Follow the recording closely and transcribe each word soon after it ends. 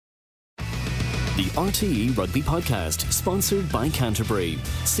The RTE Rugby Podcast, sponsored by Canterbury.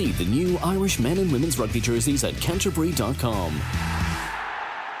 See the new Irish men and women's rugby jerseys at canterbury.com.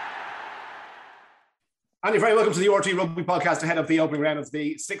 And you're very welcome to the RTE Rugby Podcast ahead of the opening round of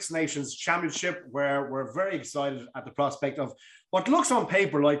the Six Nations Championship, where we're very excited at the prospect of what looks on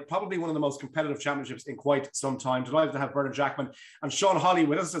paper like probably one of the most competitive championships in quite some time. Delighted to have Bernard Jackman and Sean Holly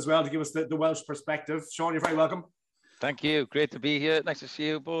with us as well to give us the Welsh perspective. Sean, you're very welcome. Thank you. Great to be here. Nice to see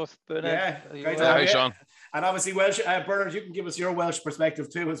you both, Bernard. Yeah, great to have you. Hi, Sean. And obviously, Welsh, Bernard, you can give us your Welsh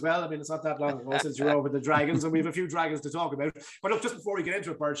perspective too as well. I mean, it's not that long ago since you were over the Dragons, and we have a few Dragons to talk about. But look, just before we get into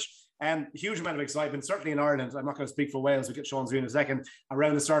it, Birch, huge amount of excitement, certainly in Ireland. I'm not going to speak for Wales. We'll get Sean's view in a second.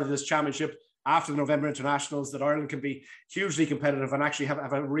 Around the start of this championship, after the November internationals, that Ireland can be hugely competitive and actually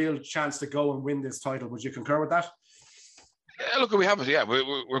have a real chance to go and win this title. Would you concur with that? Yeah, look, we have it. Yeah,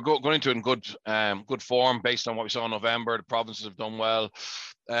 we're going into it in good form based on what we saw in November. The provinces have done well,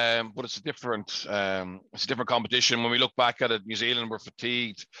 but it's a different competition. When we look back at it, New Zealand were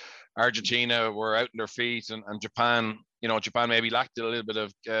fatigued, Argentina were out on their feet, and Japan, Japan maybe lacked a little bit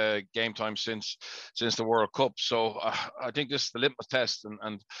of game time since the World Cup. So I think this is the litmus test,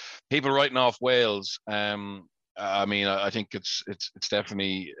 and people writing off Wales. I mean, I think it's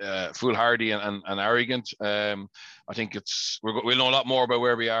definitely foolhardy and arrogant. I think we'll know a lot more about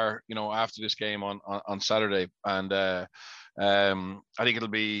where we are, after this game on Saturday. And I think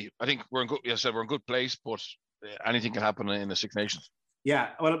we're in good. As I said, we're in good place, but anything can happen in the Six Nations. Yeah,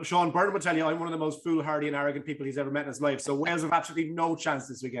 well, Sean, Bernard would tell you I'm one of the most foolhardy and arrogant people he's ever met in his life. So Wales have absolutely no chance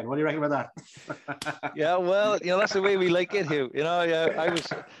this weekend. What do you reckon about that? Yeah, well, that's the way we like it, Hugh. I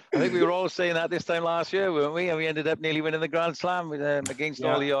think we were all saying that this time last year, weren't we? And we ended up nearly winning the Grand Slam against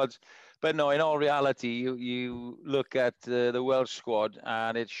all the odds. But no, in all reality, you look at the Welsh squad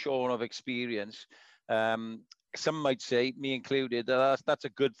and it's shown of experience. Some might say, me included, that's a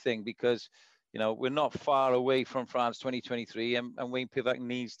good thing because we're not far away from France 2023, and Wayne Pivac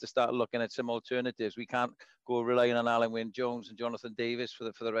needs to start looking at some alternatives. We can't go relying on Alan Wynne-Jones and Jonathan Davis for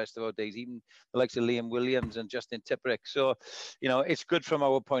the rest of our days, even the likes of Liam Williams and Justin Tipuric. So, it's good from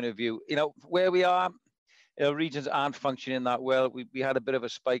our point of view. Where we are, regions aren't functioning that well. We had a bit of a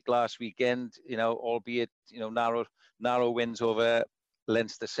spike last weekend, albeit, narrow wins over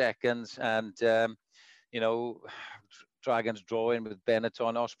Leinster seconds and, Dragons drawing with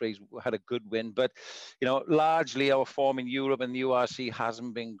Benetton. Ospreys had a good win, but largely our form in Europe and the URC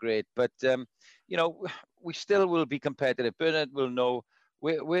hasn't been great. But we still will be competitive. Bernard will know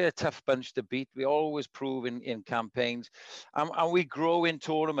we're a tough bunch to beat. We always prove in campaigns, and we grow in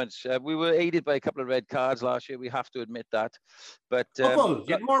tournaments. We were aided by a couple of red cards last year. We have to admit that. But you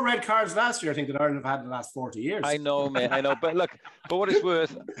had more red cards last year, I think, than Ireland have had in the last 40 years. I know, mate. I know. But look, for what it's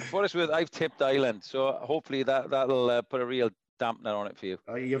worth, I've tipped Ireland. So hopefully that'll put a real dampener on it for you.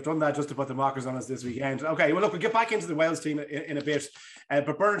 You've done that just to put the markers on us this weekend. Okay, well, look, we'll get back into the Wales team in a bit.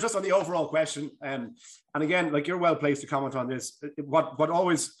 But Bernard, just on the overall question, and again, like, you're well placed to comment on this. What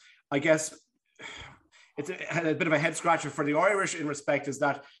always, I guess, it's a bit of a head scratcher for the Irish in respect is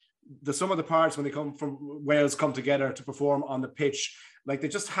that the sum of the parts when they come from Wales come together to perform on the pitch, like, they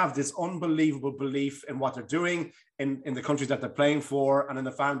just have this unbelievable belief in what they're doing in the countries that they're playing for and in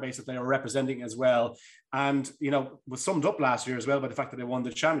the fan base that they are representing as well. And, was summed up last year as well by the fact that they won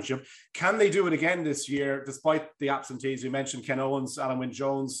the championship. Can they do it again this year, despite the absentees? You mentioned Ken Owens, Alan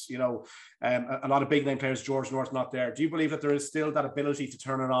Wynne-Jones, a lot of big name players, George North not there. Do you believe that there is still that ability to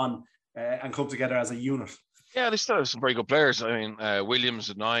turn it on and come together as a unit? Yeah, they still have some very good players. I mean,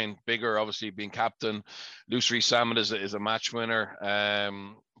 Williams at 9, Bigger obviously being captain. Luce Rees-Salmon is a match winner.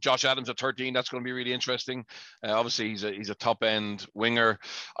 Josh Adams at 13, that's going to be really interesting. Obviously, he's a top end winger.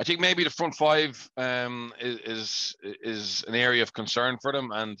 I think maybe the front five is an area of concern for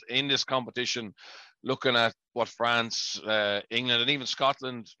them. And in this competition, looking at what France, England, and even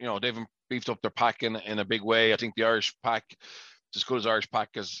Scotland, they've beefed up their pack in a big way. I think the Irish pack, as good as Irish pack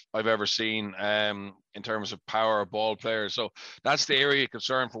as I've ever seen in terms of power of ball players. So that's the area of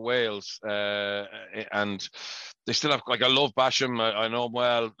concern for Wales. And they still have, like, I love Basham. I know him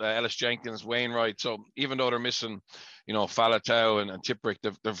well, Ellis Jenkins, Wainwright. So even though they're missing, Faletau and Tipuric,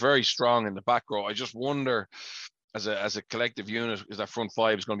 they're very strong in the back row. I just wonder, as a collective unit, is that front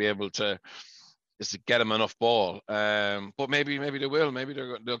five is going to be able to get them enough ball. But maybe they will. Maybe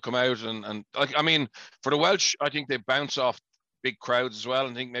they'll come out and like, I mean, for the Welsh, I think they bounce off big crowds as well.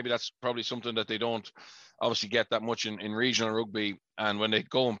 And I think maybe that's probably something that they don't obviously get that much in regional rugby. And when they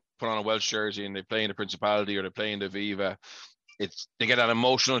go and put on a Welsh jersey and they play in the Principality or they play in the Viva, they get an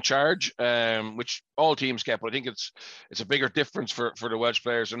emotional charge, which all teams get. But I think it's a bigger difference for the Welsh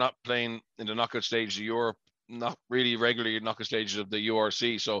players. They're not playing in the knockout stages of Europe, not really regularly knockout stages of the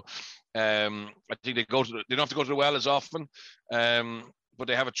URC. So I think they don't have to go to the well as often, but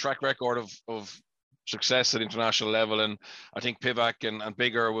they have a track record of success at international level, and I think Pivac and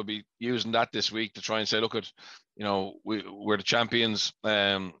Biggar will be using that this week to try and say, look at, we're the champions.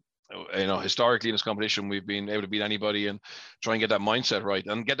 Historically in this competition, we've been able to beat anybody, and try and get that mindset right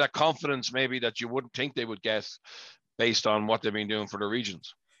and get that confidence maybe that you wouldn't think they would get based on what they've been doing for the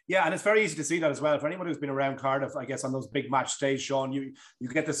regions. Yeah, and it's very easy to see that as well. For anyone who's been around Cardiff, I guess on those big match days, Sean, you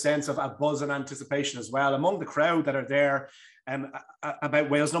get the sense of a buzz and anticipation as well among the crowd that are there about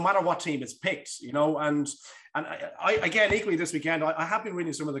Wales, no matter what team is picked, and I again, equally this weekend, I have been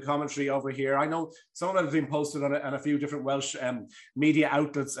reading some of the commentary over here. I know some of it has been posted on a few different Welsh media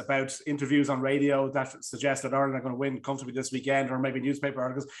outlets about interviews on radio that suggest that Ireland are going to win comfortably this weekend, or maybe newspaper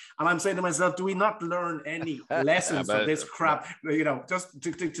articles. And I'm saying to myself, do we not learn any lessons from this crap? Just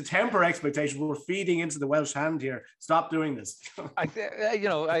to temper expectations, we're feeding into the Welsh hand here. Stop doing this.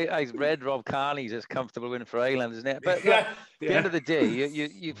 I read Rob Kearney's as comfortable win for Ireland, isn't it? But at the end of the day,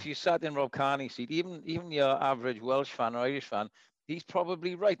 if you sat in Rob Kearney's seat, even your average Welsh fan or Irish fan, he's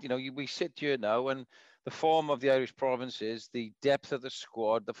probably right. We sit here now, and the form of the Irish provinces, the depth of the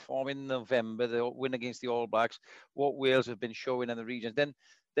squad, the form in November, the win against the All Blacks, what Wales have been showing in the regions, then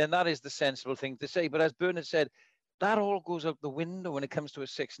that is the sensible thing to say. But as Bernard said, that all goes out the window when it comes to a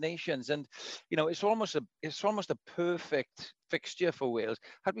Six Nations, and it's almost a perfect fixture for Wales.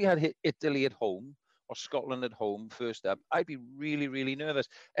 Had we had Italy at home or Scotland at home first up, I'd be really, really nervous.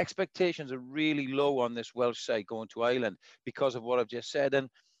 Expectations are really low on this Welsh side going to Ireland because of what I've just said. And,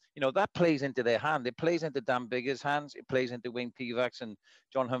 that plays into their hand. It plays into Dan Biggar's hands. It plays into Wayne Pivac's and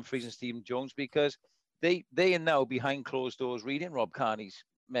John Humphreys and Stephen Jones, because they are now behind closed doors reading Rob Kearney's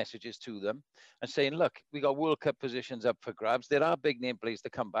messages to them and saying, look, we got World Cup positions up for grabs. There are big name players to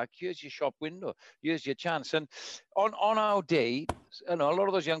come back. Here's your shop window. Here's your chance. And on our day, a lot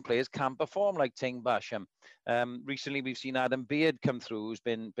of those young players can perform, like Ting Basham. Recently, we've seen Adam Beard come through, who's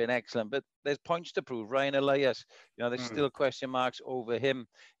been excellent, but there's points to prove. Ryan Elias, there's still question marks over him.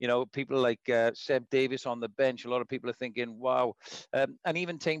 People like Seb Davis on the bench. A lot of people are thinking, wow. And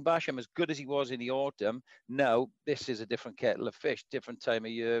even Ting Basham, as good as he was in the autumn, now this is a different kettle of fish, different time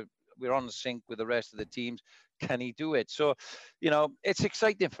of year. We're on sync with the rest of the teams. Can he do it? So, it's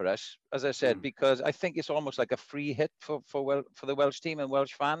exciting for us, as I said, because I think it's almost like a free hit for the Welsh team and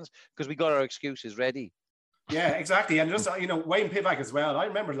Welsh fans, because we got our excuses ready. Yeah, exactly. And just, Wayne Pivac as well. I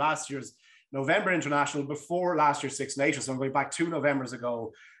remember last year's November International before last year's Six Nations. So I'm going back 2 Novembers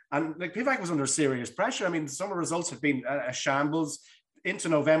ago. And Pivac was under serious pressure. I mean, some of the results have been a shambles. Into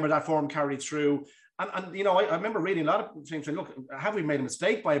November, that form carried through. And I remember reading a lot of things saying, look, have we made a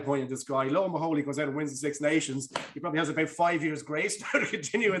mistake by appointing this guy? Lo and behold, he goes out and wins the Six Nations. He probably has about 5 years grace now to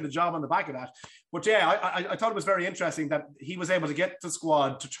continue in the job on the back of that. But yeah, I thought it was very interesting that he was able to get the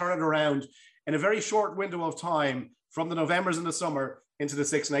squad to turn it around in a very short window of time from the Novembers in the summer into the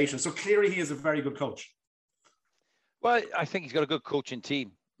Six Nations. So clearly he is a very good coach. Well, I think he's got a good coaching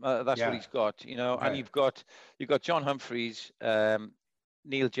team. That's what he's got, Okay. And you've got John Humphreys,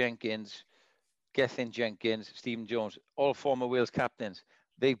 Neil Jenkins, Gethin Jenkins, Stephen Jones, all former Wales captains.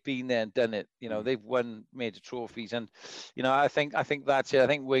 They've been there and done it. They've won major trophies, and I think that's it. I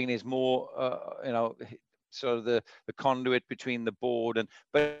think Wayne is more, sort of the conduit between the board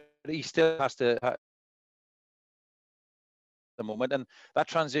but he still has to the moment. And that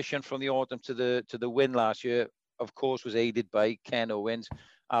transition from the autumn to the win last year, of course, was aided by Ken Owens,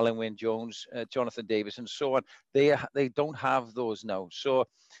 Alan Wynne-Jones, Jonathan Davis, and so on. They don't have those now. So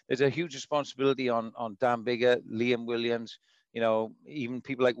there's a huge responsibility on Dan Biggar, Liam Williams, even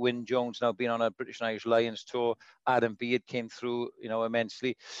people like Wynne-Jones now being on a British and Irish Lions tour. Adam Beard came through,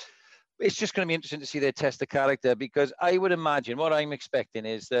 immensely. It's just going to be interesting to see their test of character, because I would imagine what I'm expecting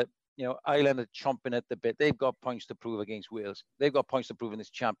is that, Ireland are chomping at the bit. They've got points to prove against Wales. They've got points to prove in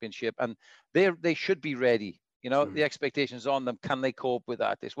this championship, and they should be ready. The expectations on them. Can they cope with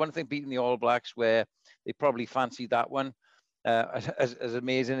that? It's one thing beating the All Blacks, where they probably fancied that one, as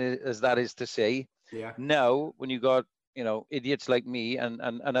amazing as that is to say. Yeah. Now, when you got, idiots like me and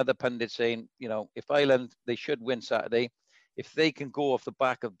other pundits saying, if Ireland, they should win Saturday. If they can go off the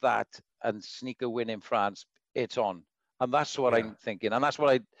back of that and sneak a win in France, it's on. And that's what I'm thinking. And that's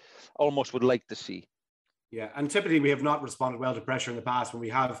what I almost would like to see. Yeah. And typically we have not responded well to pressure in the past when we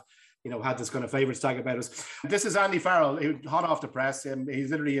have, had this kind of favourites tag about us. This is Andy Farrell, who hot off the press. He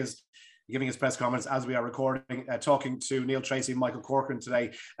literally is giving his press comments as we are recording, talking to Neil Tracy and Michael Corcoran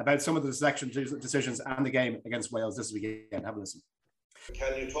today about some of the selection decisions and the game against Wales this weekend. Have a listen.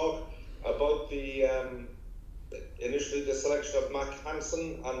 Can you talk about initially the selection of Mack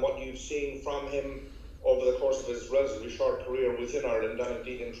Hansen and what you've seen from him over the course of his relatively short career within Ireland and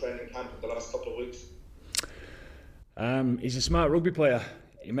indeed in training camp in the last couple of weeks? He's a smart rugby player.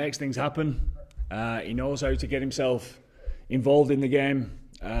 He makes things happen. He knows how to get himself involved in the game.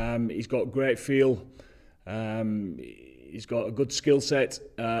 He's got great feel. He's got a good skill set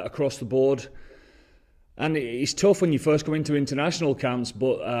across the board. And it's tough when you first come into international camps,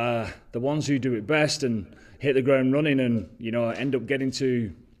 but the ones who do it best and hit the ground running and, you know, end up getting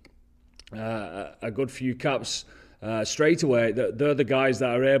to a good few caps straight away, they're the guys that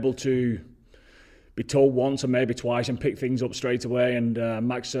are able to be told once or maybe twice and pick things up straight away, and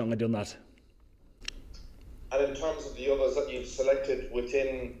Mac's certainly done that. And in terms of the others that you've selected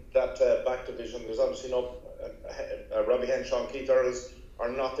within that back division, there's obviously no Robbie Henshaw and Keith Earls are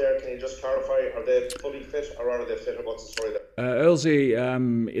not there. Can you just clarify, are they fully fit or are they fit, or what's the story there?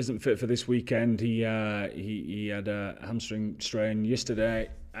 Earlsy isn't fit for this weekend. He had a hamstring strain yesterday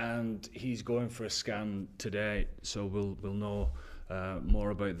and he's going for a scan today, so we'll know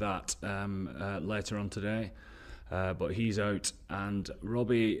more about that later on today. But he's out, and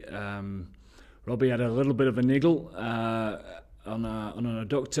Robbie had a little bit of a niggle on an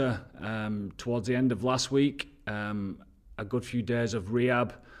adductor towards the end of last week. A good few days of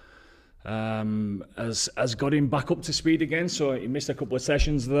rehab has got him back up to speed again, so he missed a couple of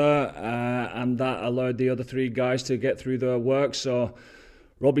sessions there, and that allowed the other three guys to get through their work. So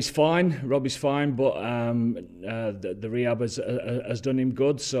Robbie's fine, but the rehab has done him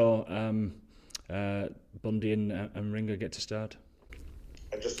good, so Bundy and Ringer get to start.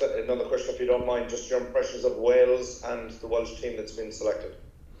 And just another question, if you don't mind, just your impressions of Wales and the Welsh team that's been selected.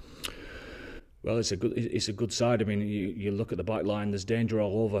 Well, it's a good side. I mean, you look at the back line. There's danger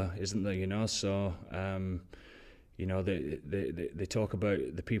all over, isn't there? You know, so you know they talk about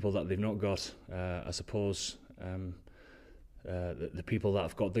the people that they've not got. I suppose the people that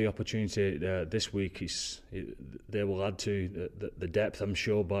have got the opportunity this week they will add to the depth, I'm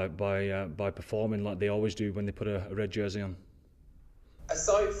sure, by performing like they always do when they put a red jersey on.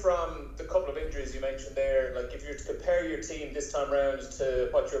 Aside from the couple of injuries you mentioned there, like if you were to compare your team this time round to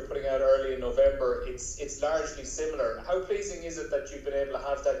what you were putting out early in November, it's largely similar. How pleasing is it that you've been able to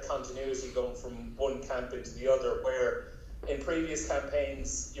have that continuity going from one camp into the other, where in previous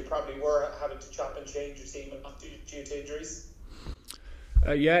campaigns you probably were having to chop and change your team due to injuries?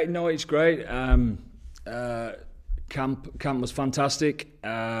 Yeah, no, it's great. Camp was fantastic.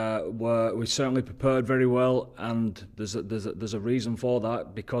 We certainly prepared very well, and there's a reason for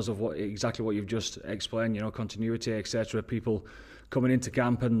that, because of exactly what you've just explained. You know, continuity, etc. People coming into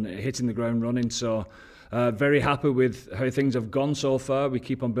camp and hitting the ground running. So very happy with how things have gone so far. We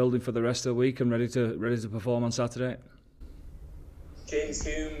keep on building for the rest of the week and ready to perform on Saturday. James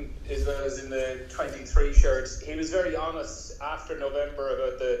Hume, as well as in the 23 shirt, he was very honest after November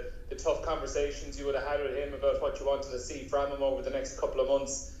about the tough conversations you would have had with him about what you wanted to see from him over the next couple of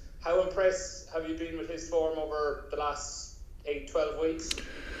months. How impressed have you been with his form over the last 8-12 weeks?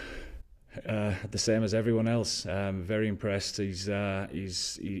 The same as everyone else. Very impressed. He's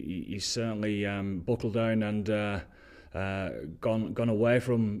certainly buckled down and gone away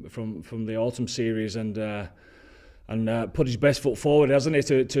from the autumn series and put his best foot forward, hasn't he,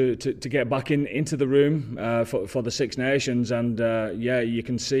 to get back into the room for the Six Nations. And yeah, you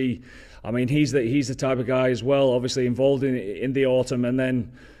can see. I mean, he's the type of guy as well, obviously involved in the autumn, and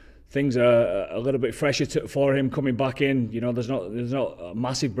then things are a little bit fresher for him coming back in. You know, there's not a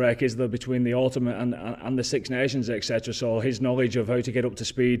massive break, is there, between the autumn and the Six Nations, etc. So his knowledge of how to get up to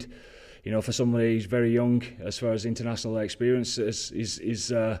speed, you know, for somebody who's very young as far as international experience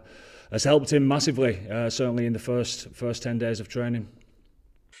has helped him massively, certainly in the first 10 days of training.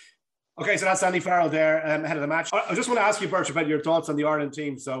 Okay, so that's Andy Farrell there ahead of the match. I just want to ask you, Birch, about your thoughts on the Ireland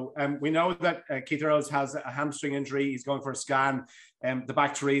team. So we know that Keith Earls has a hamstring injury. He's going for a scan. The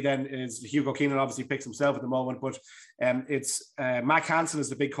back three then is Hugo Keenan, obviously picks himself at the moment, but it's Mac Hansen is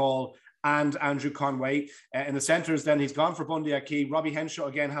the big call, and Andrew Conway. In the centres, then he's gone for Bundy Aki. Robbie Henshaw,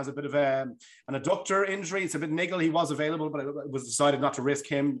 again, has a bit of an adductor injury. It's a bit niggle. He was available, but it was decided not to risk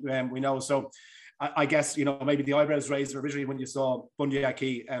him, we know. So I guess, you know, maybe the eyebrows raised originally when you saw Bundy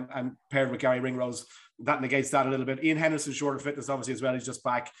Aki and paired with Gary Ringrose. That negates that a little bit. Ian Henderson, short of fitness, obviously, as well. He's just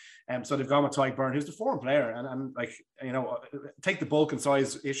back. So they've gone with Tadhg Beirne, who's the foreign player. And like, you know, take the bulk and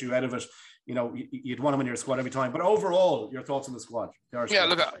size issue out of it. You know, you'd want him in your squad every time. But overall, your thoughts on the squad? Yeah,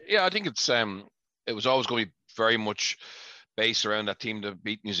 look, I think it was always going to be very much based around that team that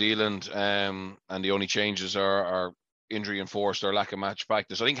beat New Zealand, and the only changes are injury enforced or lack of match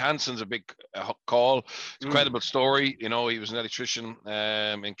practice. I think Hansen's a big call. It's a credible story. You know, he was an electrician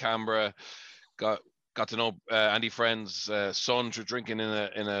in Canberra, got to know Andy Friend's son through drinking in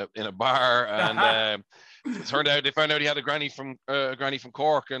a bar, and it turned out they found out he had a granny from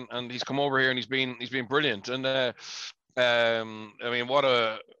Cork, and he's come over here and he's been brilliant. And I mean, what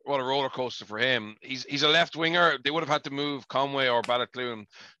a roller coaster for him. He's a left winger. They would have had to move Conway or Ballacloon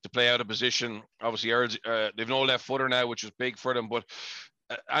to play out of position. Obviously, they've no left footer now, which is big for them. But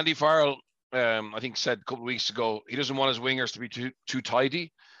Andy Farrell, I think, said a couple of weeks ago he doesn't want his wingers to be too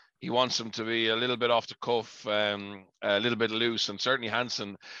tidy. He wants them to be a little bit off the cuff, a little bit loose, and certainly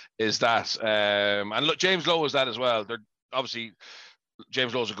Hansen is that. And look, James Lowe is that as well. They're obviously.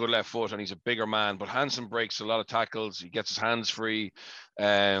 James Lowe's a good left foot and he's a bigger man, but Hansen breaks a lot of tackles. He gets his hands free.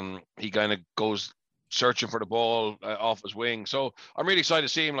 He kind of goes searching for the ball off his wing. So I'm really excited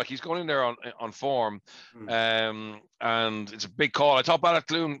to see him. Like, he's going in there on form, and it's a big call. I thought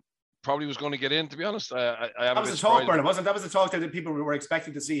Ballacloon probably was going to get in, to be honest. I that was the talk, Bernard, wasn't that? Was the talk that people were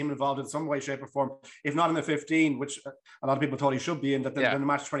expecting to see him involved in some way, shape, or form, if not in the 15, which a lot of people thought he should be in, in the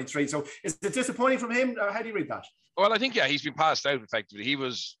match 23. So is it disappointing from him? How do you read that? Well, I think, he's been passed out effectively. He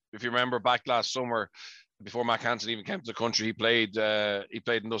was, if you remember, back last summer, before Mac Hansen even came to the country, he played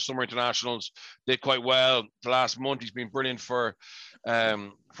in those summer internationals, did quite well. The last month, he's been brilliant for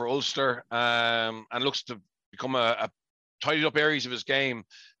Ulster, and looks to become a tidied up areas of his game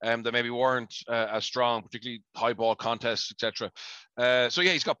that maybe weren't as strong, particularly high ball contests, etc. So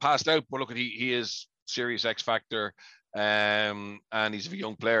he's got passed out, but look, he is serious X factor. And he's a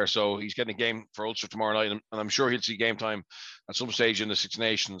young player, so he's getting a game for Ulster tomorrow night, and I'm sure he'll see game time at some stage in the Six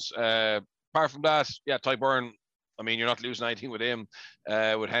Nations. Apart from that, Tyburn, I mean, you're not losing anything with him,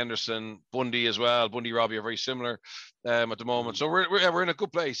 with Henderson, Bundy as well. Bundy, Robbie are very similar at the moment, so we're in a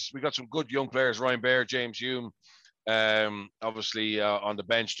good place. We got some good young players: Ryan Baird, James Hume, obviously on the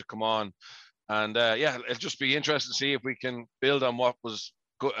bench to come on, and it'll just be interesting to see if we can build on what was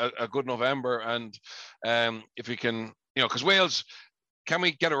a good November, and if we can. Because Wales, can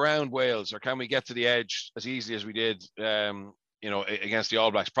we get around Wales, or can we get to the edge as easily as we did, against the All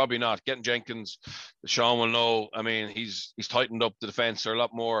Blacks? Probably not. Getting Jenkins, Sean will know. I mean, he's tightened up the defence. They're a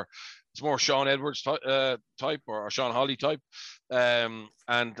lot more. It's more Sean Edwards type or Sean Holly type, and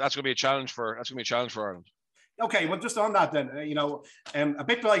that's going to be a challenge for Ireland. Okay, well, just on that then, a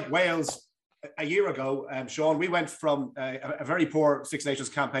bit like Wales a year ago, Sean, we went from a very poor Six Nations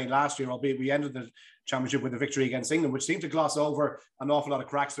campaign last year, albeit we ended the championship with a victory against England, which seemed to gloss over an awful lot of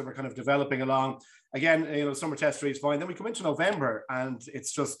cracks that were kind of developing along. Again, summer test three is fine. Then we come into November and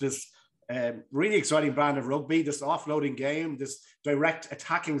it's just this really exciting brand of rugby, this offloading game, this direct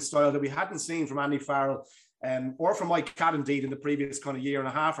attacking style that we hadn't seen from Andy Farrell or from Mike Catt, indeed, in the previous kind of year and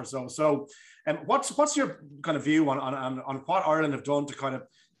a half or so. So what's your kind of view on what Ireland have done to kind of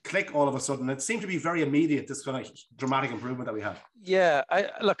click all of a sudden? It seemed to be very immediate, this kind of dramatic improvement that we had. Yeah,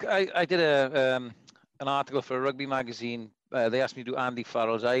 I did an article for a rugby magazine. They asked me to do Andy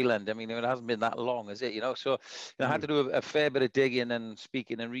Farrell's Island. I mean, it hasn't been that long, is it? So I had to do a fair bit of digging and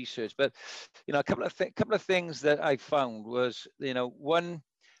speaking and research. But a couple of things that I found was, one,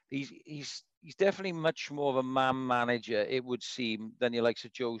 he's definitely much more of a man manager, it would seem, than your likes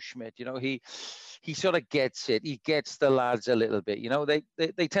of Joe Schmidt. He sort of gets it. He gets the lads a little bit.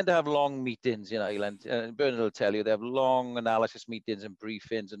 They tend to have long meetings in Ireland. Bernard will tell you they have long analysis meetings and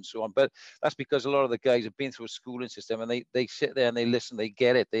briefings and so on. But that's because a lot of the guys have been through a schooling system and they sit there and they listen, they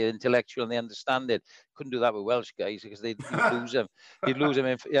get it, they're intellectual and they understand it. Couldn't do that with Welsh guys because you'd lose them. You'd lose them,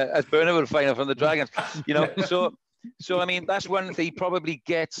 as Bernard will find out from the Dragons. So I mean, that's one thing. He probably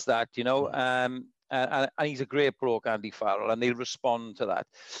gets that, and he's a great bloke, Andy Farrell, and they'll respond to that.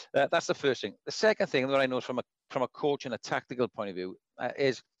 That's the first thing. The second thing that I know from a coach and a tactical point of view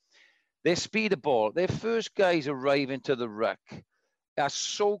is their speed of ball. Their first guys arriving to the ruck are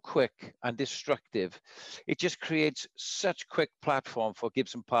so quick and destructive. It just creates such quick platform for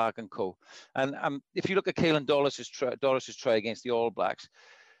Gibson Park and co. And if you look at Caelan Doris's try against the All Blacks,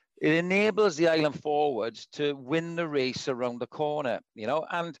 it enables the Ireland forwards to win the race around the corner,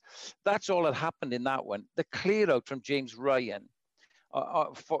 and that's all that happened in that one. The clear out from James Ryan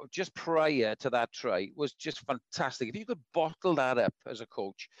for just prior to that try was just fantastic. If you could bottle that up as a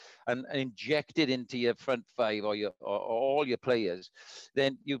coach and inject it into your front five or all your players,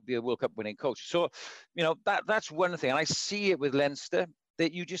 then you'd be a World Cup winning coach. So, that's one thing. And I see it with Leinster,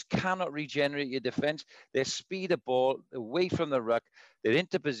 that you just cannot regenerate your defence. Their speed of ball, away from the ruck, they're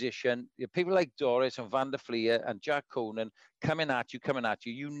into position. People like Doris and Van der Fleer and Jack Conan coming at you.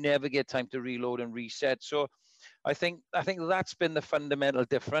 You never get time to reload and reset. So I think that's been the fundamental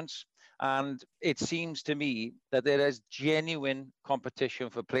difference. And it seems to me that there is genuine competition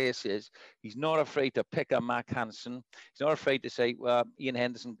for places. He's not afraid to pick a Mac Hansen. He's not afraid to say, well, Ian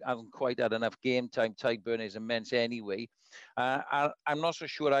Henderson hasn't quite had enough game time. Tadhg Beirne is immense anyway. I'm not so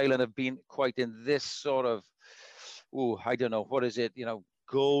sure Ireland have been quite in this sort of, I don't know, what is it,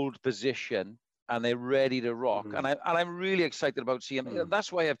 gold position, and they're ready to rock. Mm-hmm. And I'm really excited about seeing them.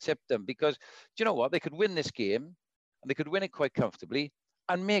 That's why I've tipped them, because do you know what? They could win this game, and they could win it quite comfortably,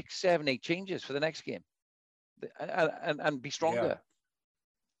 and make 7-8 changes for the next game, and be stronger.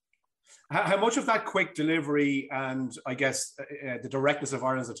 Yeah. How much of that quick delivery and I guess the directness of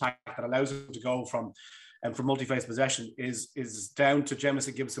Ireland's attack that allows them to go from multi-phase possession is down to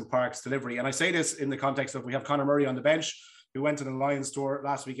Jamison Gibson Park's delivery? And I say this in the context of we have Conor Murray on the bench, who went to the Lions tour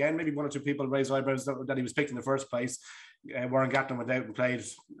last weekend. Maybe one or two people raised eyebrows that he was picked in the first place. Warren Gatland went out and played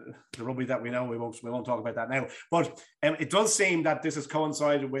the rugby that we know. We won't talk about that now. But it does seem that this has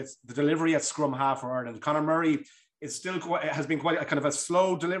coincided with the delivery at scrum half for Ireland. Conor Murray is still has been quite a kind of a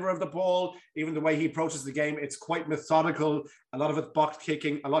slow deliverer of the ball. Even the way he approaches the game, it's quite methodical. A lot of it box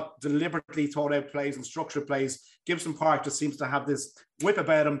kicking, a lot deliberately thought out plays and structured plays. Gibson Park just seems to have this whip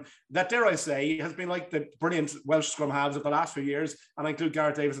about him that, dare I say, has been like the brilliant Welsh scrum halves of the last few years, and I include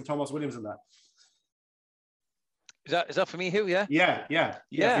Gareth Davis and Thomas Williams in that. Is that for me, Hugh? Yeah. Yeah.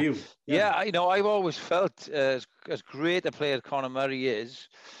 For you. Yeah. I've always felt as great a player Conor Murray is,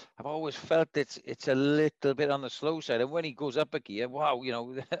 I've always felt it's a little bit on the slow side. And when he goes up a gear, wow,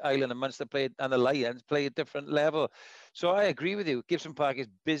 Ireland and Munster and the Lions play at different level. So I agree with you. Gibson Park is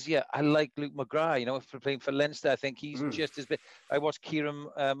busier. I like Luke McGrath, for playing for Leinster. I think he's just as big. I watched Kieran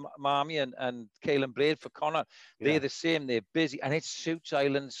Marmie and Caelan Braid for Conor. They're the same. They're busy. And it suits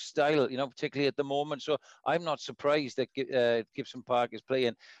Ireland's style, particularly at the moment. So I'm not surprised that Gibson Park is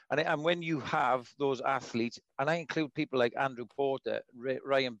playing. And when you have those athletes, and I include people like Andrew Porter,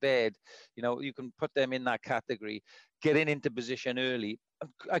 Ryan Baird, you can put them in that category, getting into position early.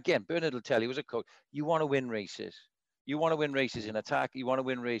 Again, Bernard will tell you as a coach, you want to win races. You want to win races in attack. You want to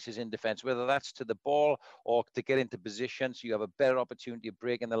win races in defense, whether that's to the ball or to get into position so you have a better opportunity of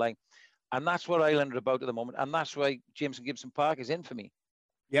breaking the line. And that's what Ireland are about at the moment. And that's why Jamison Gibson Park is in for me.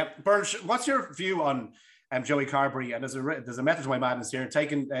 Yeah. Burns, what's your view on Joey Carbery? And there's a method to my madness here,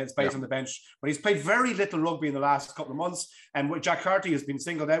 taking space on the bench when he's played very little rugby in the last couple of months, and Jack Carty has been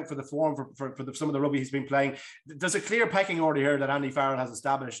singled out for the form for some of the rugby he's been playing. There's a clear pecking order here that Andy Farrell has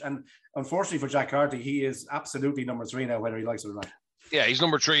established, and unfortunately for Jack Carty, he is absolutely number 3 now, whether he likes it or not. Yeah, he's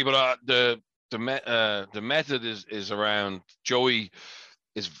number 3, but the method is around Joey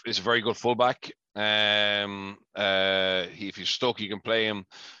is a very good fullback. If you're stuck, you can play him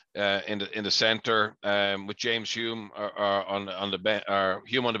in the centre with James Hume or on the bench, or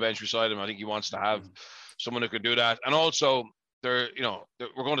Hume on the bench beside him. I think he wants to have someone who could do that. And also, we're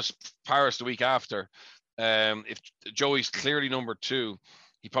going to Paris the week after. If Joey's clearly number 2,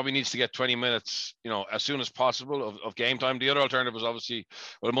 he probably needs to get 20 minutes, as soon as possible of game time. The other alternative was obviously,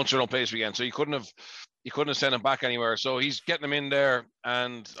 Munster don't play this weekend, so you couldn't have sent him back anywhere. So he's getting him in there,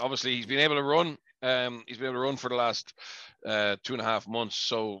 and obviously he's been able to run. He's been able to run for the last 2.5 months,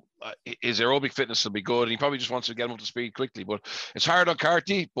 so his aerobic fitness will be good, and he probably just wants to get him up to speed quickly. But it's hard on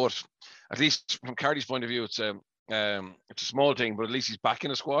Carty, but at least from Carty's point of view, it's a small thing, but at least he's back in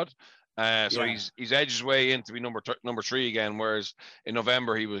the squad. So he's edged his way in to be number 3 again, whereas in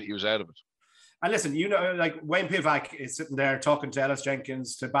November he was out of it. And listen, like Wayne Pivac is sitting there talking to Ellis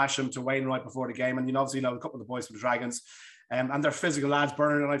Jenkins, to Basham, to Wayne right before the game, and obviously a couple of the boys from the Dragons, and they're physical lads,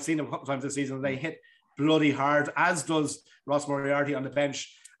 Bernard, and I've seen them a couple of times this season. They hit bloody hard, as does Ross Moriarty on the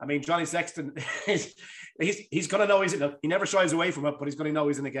bench. I mean, Johnny Sexton, he's going to know he never shies away from it, but he's going to know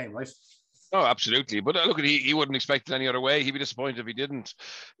he's in the game, right? Oh, absolutely. But look, he wouldn't expect it any other way. He'd be disappointed if he didn't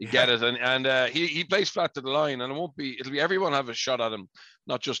get it. And he plays flat to the line, and it'll be everyone have a shot at him,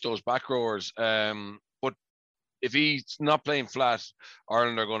 not just those back rowers. But if he's not playing flat,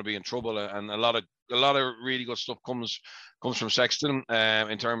 Ireland are going to be in trouble. And a lot of really good stuff comes from Sexton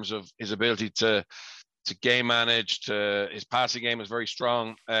in terms of his ability to game manage. His passing game is very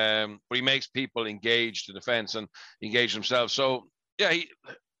strong, but he makes people engage the defence and engage themselves. So yeah,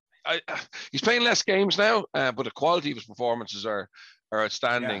 he's playing less games now, but the quality of his performances are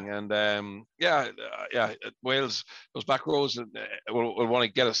outstanding. Yeah. And Wales, those back rows will want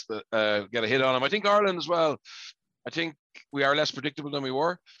to get a hit on him. I think Ireland as well. I think we are less predictable than we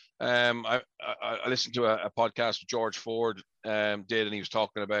were. I listened to a podcast George Ford did, and he was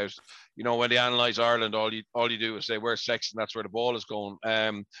talking about, when they analyse Ireland, all you do is say, where's Sexton? That's where the ball is going.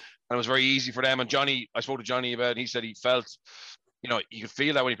 And it was very easy for them. And I spoke to Johnny about it, and he said he felt, you could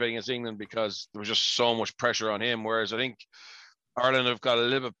feel that when he played against England, because there was just so much pressure on him. Whereas I think Ireland have got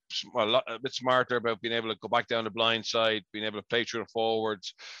a bit smarter about being able to go back down the blind side, being able to play through the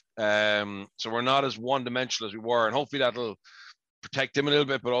forwards. So we're not as one-dimensional as we were, and hopefully that'll protect him a little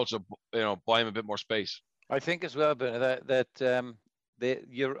bit, but also buy him a bit more space. I think as well, Bernard,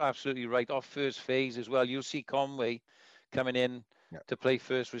 you're absolutely right. Off first phase as well, you'll see Conway coming in to play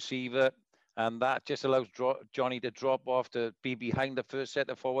first receiver. And that just allows Johnny to drop off to be behind the first set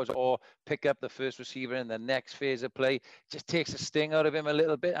of forwards or pick up the first receiver in the next phase of play. Just takes the sting out of him a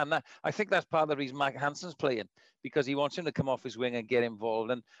little bit. And I think that's part of the reason Mack Hansen's playing, because he wants him to come off his wing and get involved.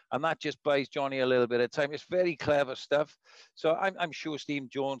 And that just buys Johnny a little bit of time. It's very clever stuff. So I'm sure Steve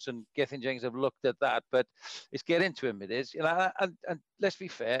Jones and Gethin Jenkins have looked at that, but it's getting to him, it is. And let's be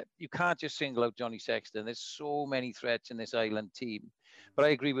fair, you can't just single out Johnny Sexton. There's so many threats in this Ireland team. But I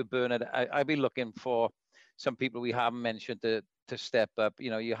agree with Bernard. I'd be looking for some people we haven't mentioned to step up.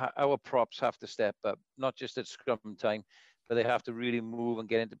 Our props have to step up, not just at scrum time, but they have to really move and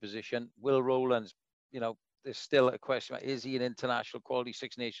get into position. Will Rowlands, there's still a question. Is he an international quality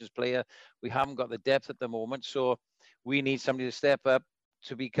Six Nations player? We haven't got the depth at the moment. So we need somebody to step up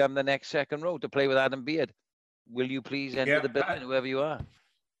to become the next second row, to play with Adam Beard. Will you please enter the building, whoever you are?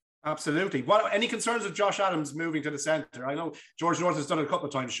 Absolutely. Any concerns of Josh Adams moving to the centre? I know George North has done it a couple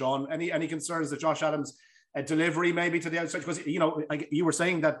of times, Sean. Any concerns that Josh Adams' delivery maybe to the outside? Because, you were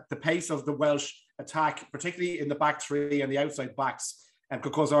saying that the pace of the Welsh attack, particularly in the back three and the outside backs,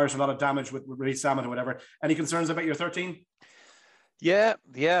 could cause Irish a lot of damage with Rhys Salmon or whatever. Any concerns about your 13? Yeah.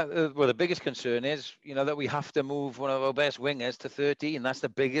 Well, the biggest concern is, that we have to move one of our best wingers to 13. That's the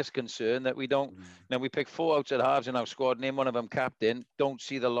biggest concern, that we don't. We pick 4 outside halves in our squad, name one of them captain. Don't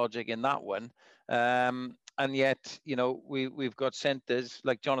see the logic in that one. And yet, we've got centres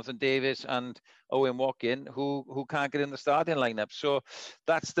like Jonathan Davis and Owen Watkin who can't get in the starting lineup. So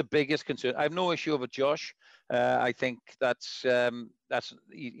that's the biggest concern. I have no issue with Josh. I think that's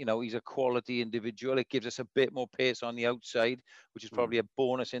he's a quality individual. It gives us a bit more pace on the outside, which is probably a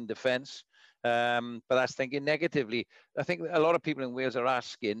bonus in defence. But that's thinking negatively. I think a lot of people in Wales are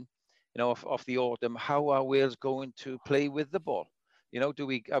asking, off the autumn, how are Wales going to play with the ball? Are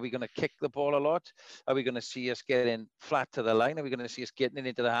we going to kick the ball a lot? Are we going to see us getting flat to the line? Are we going to see us getting it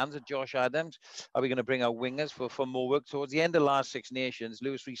into the hands of Josh Adams? Are we going to bring our wingers for more work? Towards the end of last Six Nations,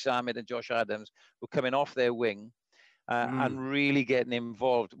 Lewis Rhys-Ahmed and Josh Adams were coming off their wing and really getting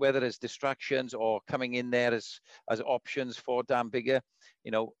involved, whether it's distractions or coming in there as options for Dan Biggar.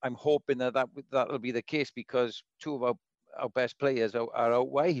 I'm hoping that'll be the case, because two of our best players are out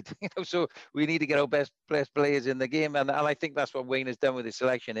wide, so we need to get our best players in the game, and I think that's what Wayne has done with his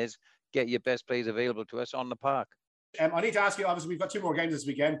selection, is get your best players available to us on the park. I need to ask you, obviously we've got 2 more games this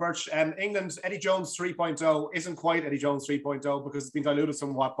weekend, Birch. England's Eddie Jones 3.0 isn't quite Eddie Jones 3.0 because it's been diluted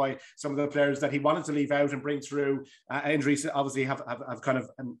somewhat by some of the players that he wanted to leave out and bring through. Injuries obviously have kind of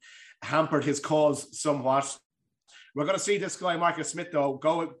hampered his cause somewhat. We're going to see this guy, Marcus Smith, though,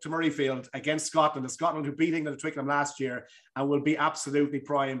 go to Murrayfield against Scotland. The Scotland who beat England at Twickenham last year and will be absolutely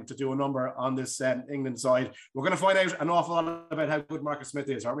primed to do a number on this England side. We're going to find out an awful lot about how good Marcus Smith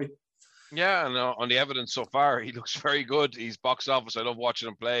is, aren't we? Yeah, and on the evidence so far, he looks very good. He's box office. I love watching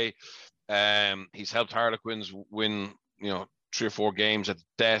him play. He's helped Harlequins win, 3 or 4 games at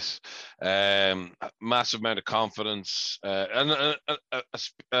death. Massive amount of confidence and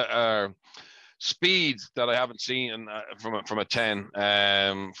speed that I haven't seen from a 10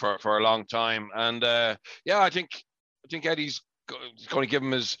 for a long time. And I think Eddie's going to give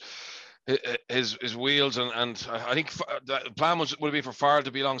him his wheels, and I think the plan would be for Farrell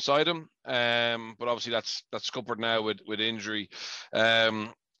to be alongside him, but obviously that's scuppered now with injury.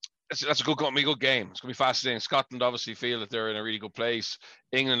 That's a good game. It's going to be fascinating. Scotland obviously feel that they're in a really good place.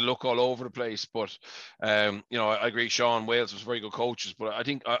 England look all over the place, but I agree. Sean, Wales was very good coaches, but I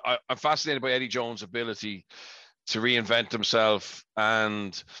think I'm fascinated by Eddie Jones' ability to reinvent himself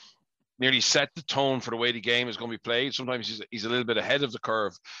and nearly set the tone for the way the game is going to be played. Sometimes he's a little bit ahead of the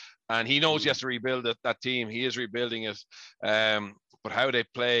curve, and he knows he has to rebuild that team. He is rebuilding it, but how they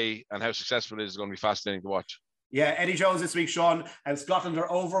play and how successful it is going to be fascinating to watch. Yeah, Eddie Jones this week, Sean, and Scotland are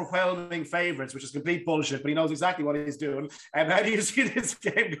overwhelming favourites, which is complete bullshit, but he knows exactly what he's doing. And how do you see this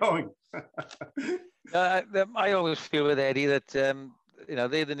game going? I always feel with Eddie that,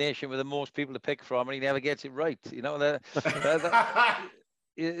 they're the nation with the most people to pick from, and he never gets it right.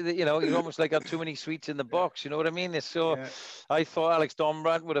 you know, he's almost like got too many sweets in the box. You know what I mean? So I thought Alex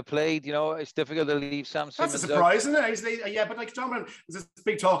Dombrandt would have played. You know, it's difficult to leave Sam Simmonds. That's a surprise, isn't it? Yeah, but like Dombrandt is this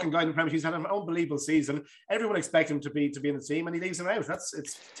big talking guy in the Premier League. He's had an unbelievable season. Everyone expects him to be in the team, and he leaves him out.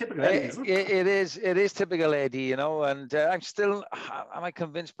 It's typical Eddie, isn't it? It is typical Eddie, you know. And I'm still, am I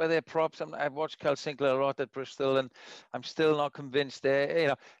convinced by their props? I've watched Cal Sinclair a lot at Bristol, and I'm still not convinced. You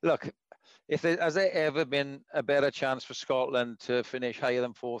know, look. Has there ever been a better chance for Scotland to finish higher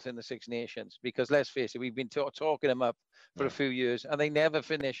than 4th in the Six Nations? Because let's face it, we've been talking them up for a few years, and they never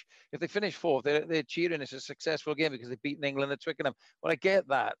finish. If they finish 4th, they're cheering. It's a successful game because they've beaten England at Twickenham. Well, I get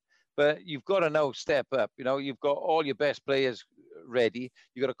that, but you've got to now step up. You know, you've got all your best players ready.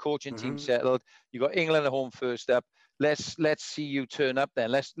 You've got a coaching team settled. You've got England at home first up. Let's see you turn up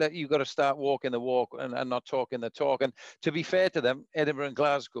then. You've got to start walking the walk and not talking the talk. And to be fair to them, Edinburgh and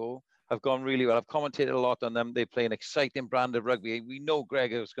Glasgow have gone really well. I've commentated a lot on them. They play an exciting brand of rugby. We know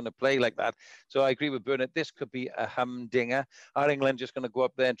Gregor is going to play like that. So I agree with Bernard. This could be a humdinger. Are England just going to go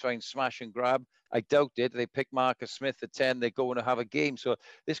up there and try and smash and grab? I doubt it. They pick Marcus Smith at 10. They go and have a game. So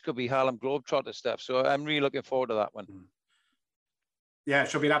this could be Harlem Globetrotter stuff. So I'm really looking forward to that one. Yeah,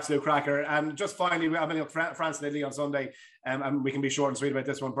 it should be an absolute cracker. And just finally, I mean, France and Italy on Sunday, and we can be short and sweet about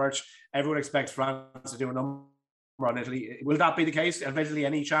this one, Birch. Everyone expects France to do a number on Italy. Will that be the case? Have Italy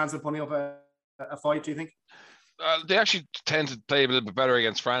any chance of putting up a fight, do you think? They actually tend to play a little bit better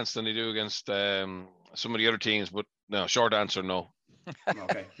against France than they do against some of the other teams, but no, short answer, no.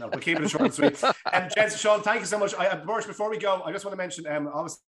 Okay, no, we'll keep it short and sweet. Gents, Sean, thank you so much. Birch, before we go, I just want to mention,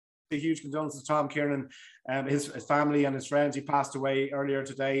 obviously, a huge condolences to Tom Kiernan, his family and his friends. He passed away earlier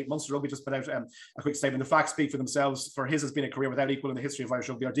today. Munster Rugby just put out a quick statement. The facts speak for themselves. For his has been a career without equal in the history of Irish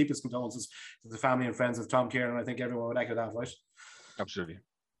rugby. Our deepest condolences to the family and friends of Tom Kiernan. I think everyone would echo that, right? Absolutely.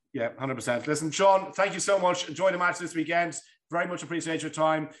 Yeah, 100%. Listen, Sean, thank you so much. Enjoy the match this weekend. Very much appreciate your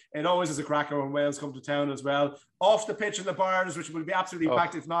time. It always is a cracker when Wales come to town as well. Off the pitch in the bars, which will be absolutely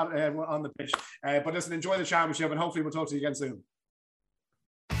packed, if not on the pitch. But listen, enjoy the championship, and hopefully we'll talk to you again soon.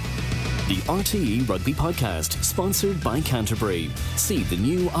 The RTE Rugby Podcast, sponsored by Canterbury. See the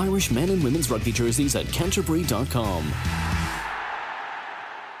new Irish men and women's rugby jerseys at canterbury.com.